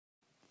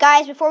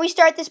Guys, before we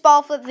start this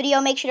ball flip video,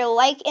 make sure to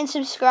like and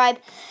subscribe.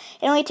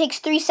 It only takes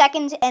 3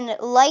 seconds, and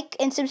like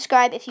and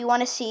subscribe if you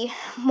want to see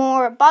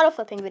more bottle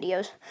flipping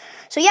videos.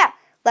 So yeah,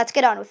 let's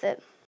get on with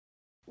it.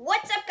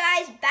 What's up,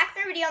 guys? Back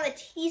with a video on the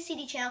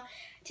TCD channel.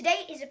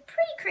 Today is a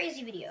pretty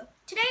crazy video.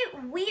 Today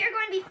we are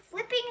going to be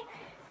flipping,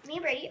 me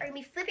and Brady are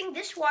going to be flipping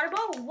this water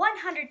ball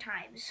 100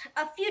 times.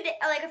 A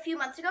few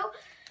months ago,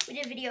 we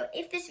did a video.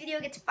 If this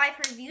video gets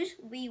 500 views,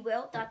 we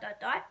will ...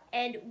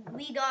 And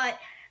we got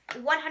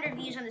 100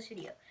 views on this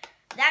video.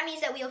 That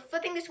means that we are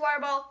flipping this water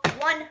ball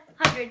 100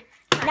 times.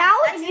 Now,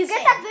 That's if you insane.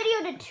 get that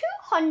video to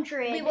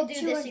 200, we will do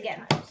this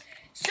again. Times.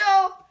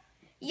 So,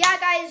 yeah,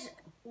 guys,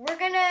 we're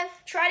going to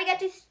try to get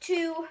this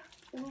to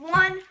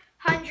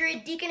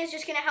 100. Deacon is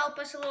just going to help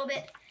us a little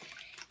bit.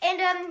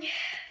 And,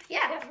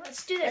 yeah,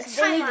 let's do this.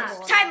 Time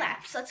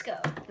lapse. Let's go.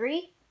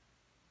 3.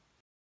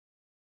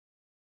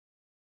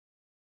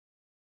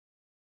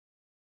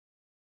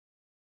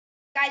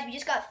 Guys, we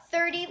just got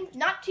 30.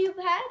 Not too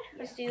bad.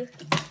 Let's do...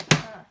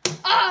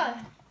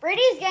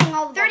 Brady's getting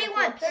all the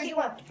 31.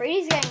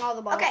 Brady's getting all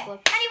the ball Okay.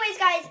 flips. Anyways,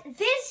 guys,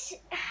 this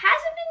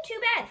hasn't been too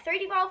bad.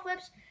 30 ball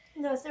flips.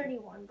 No,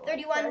 31.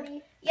 31.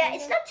 30. Yeah,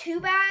 it's not too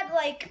bad.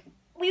 Like,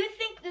 we would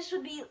think this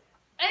would be...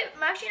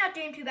 I'm actually not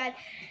doing too bad.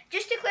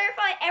 Just to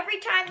clarify, every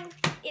time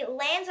it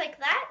lands like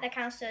that, that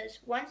counts as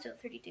 1, so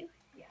 32.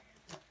 Yeah.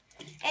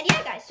 And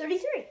yeah, guys.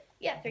 33.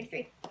 Yeah,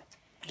 33.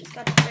 Just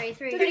got to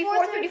 33.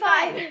 34,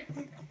 35.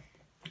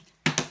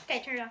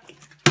 Okay, turn it off.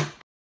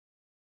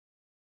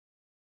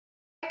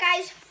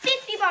 Guys,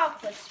 50 ball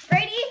flips.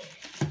 Brady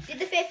did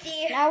the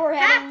 50. Now we're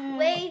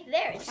halfway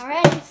there. Now we're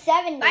heading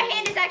 70. My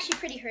hand is actually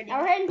pretty hurting.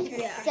 Now we're heading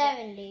to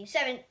 70.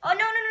 7. Oh, no,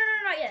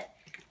 not yet.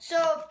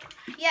 So,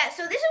 yeah,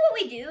 so this is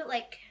what we do,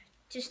 like,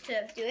 just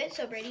to do it.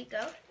 So, Brady,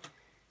 go.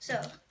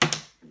 So,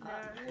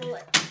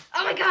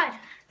 oh my God.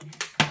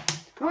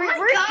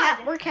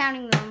 We're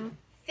counting them.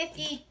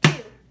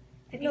 52.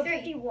 53. No,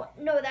 51.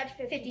 No, that's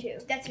 52.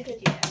 That's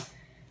 52.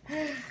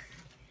 Yeah.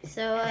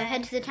 So,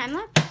 head to the time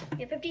lapse.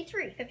 Yeah,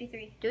 53.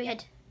 53. Do we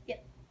head?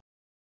 Yep.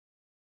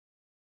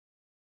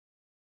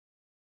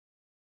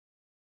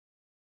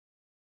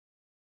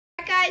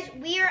 Guys,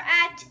 we are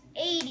at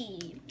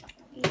 80.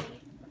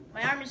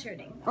 My arm is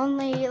hurting.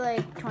 Only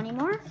like 20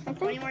 more, I think.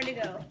 20 more to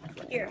go.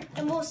 Here.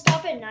 And we'll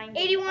stop at 90.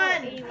 81.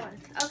 Oh,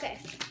 81. Okay.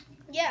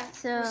 Yeah.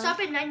 So, We'll stop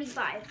at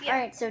 95. Yeah.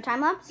 Alright, so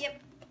time lapse?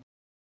 Yep.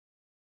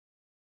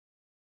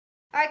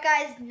 Alright,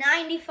 guys,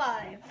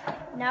 95.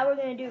 Now we're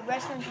going to do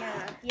wrestling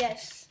camera.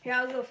 Yes. Here,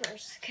 I'll go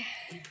first.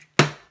 Okay.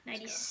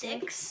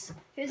 96.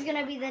 Who's going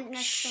to be the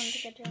next one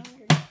to get to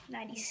 100?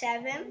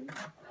 97.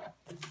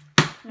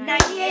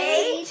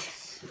 98.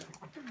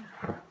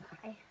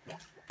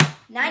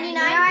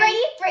 99.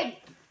 Brady.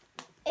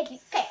 Okay,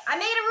 I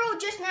made a rule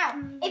just now.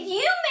 If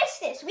you miss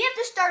this, we have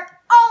to start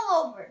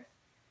all over.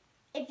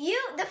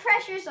 The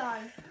pressure's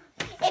on.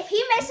 If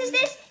he misses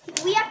this,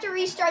 we have to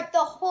restart the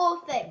whole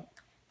thing.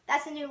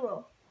 That's the new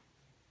rule.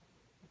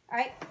 All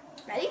right,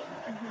 ready?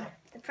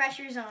 The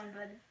pressure's on,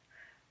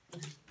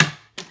 bud.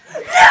 No!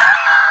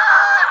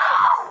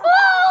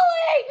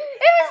 Holy!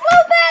 It was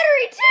low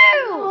battery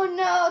too! Oh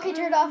no, okay,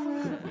 turn it off.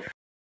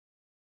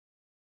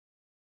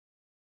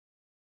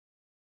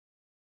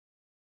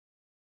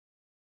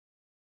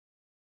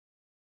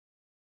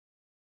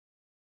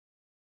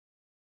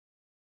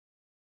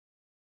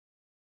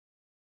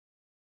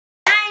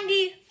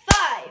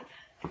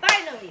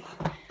 Finally.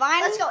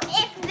 Let's go.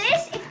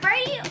 If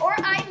Brady or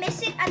I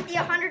miss it at the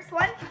 100th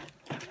one,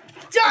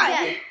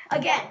 done.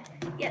 Again.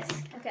 Yes.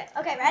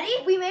 Okay, ready?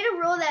 We made a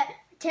rule that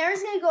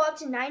Taryn's going to go up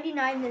to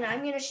 99, then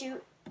I'm going to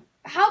shoot.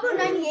 How about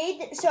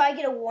 98 so I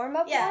get a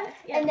warm-up one? Yeah.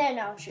 And then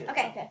I'll shoot.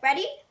 Okay.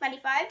 Ready?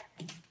 95.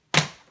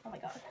 Oh my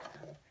God.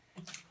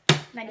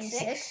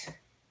 96.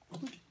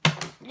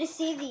 Just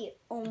see the,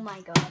 oh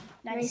my God.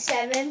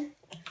 97.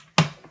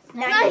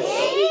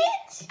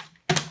 98?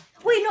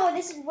 Wait, no,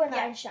 this is when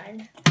I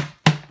shine.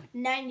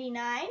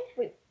 99.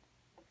 Wait.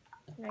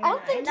 I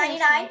don't think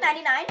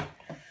 99.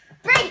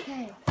 Brady.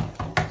 Okay.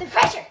 The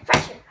pressure.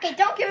 Okay,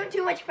 don't give him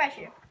too much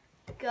pressure.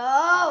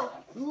 Go.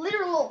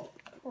 Literal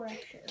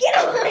Pressure. Get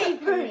away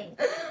from me.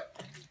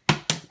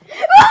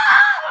 Oh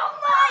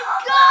my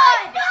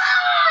God!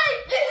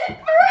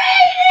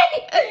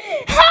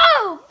 Brady!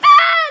 How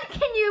bad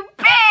can you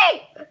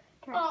be?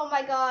 Oh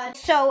my God.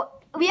 So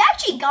we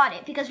actually got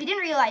it because we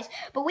didn't realize,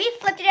 but we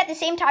flipped it at the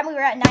same time we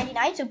were at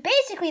 99. So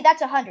basically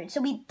that's 100.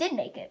 So we did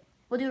make it.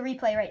 We'll do a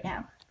replay right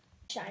now.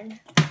 Shine.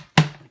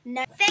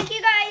 Thank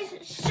you guys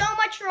so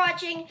much for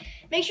watching.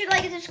 Make sure to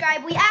like and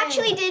subscribe. We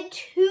actually did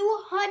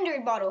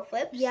 200 bottle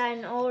flips. Yeah,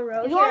 in all a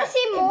row. If you want to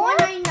see more,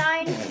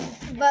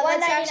 199. But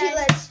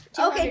let's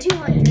 200. Okay,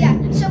 200. Yeah.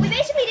 So we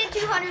basically did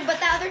 200, but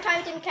the other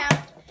time didn't count.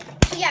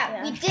 So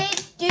yeah, we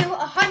did do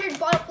 100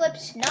 bottle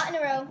flips, not in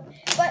a row.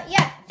 But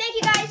yeah, thank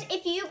you guys.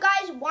 If you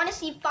guys want to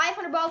see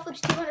 500 bottle flips,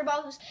 200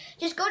 bottle flips,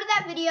 just go to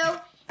that video.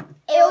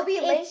 It'll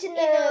be linked in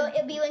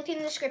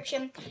the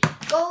description.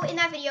 Go in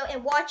that video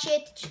and watch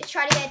it.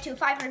 Try to get it to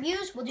 500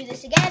 views. We'll do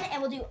this again,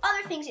 and we'll do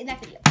other things in that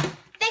video.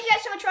 Thank you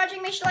guys so much for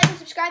watching. Make sure to like and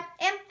subscribe,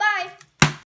 and bye.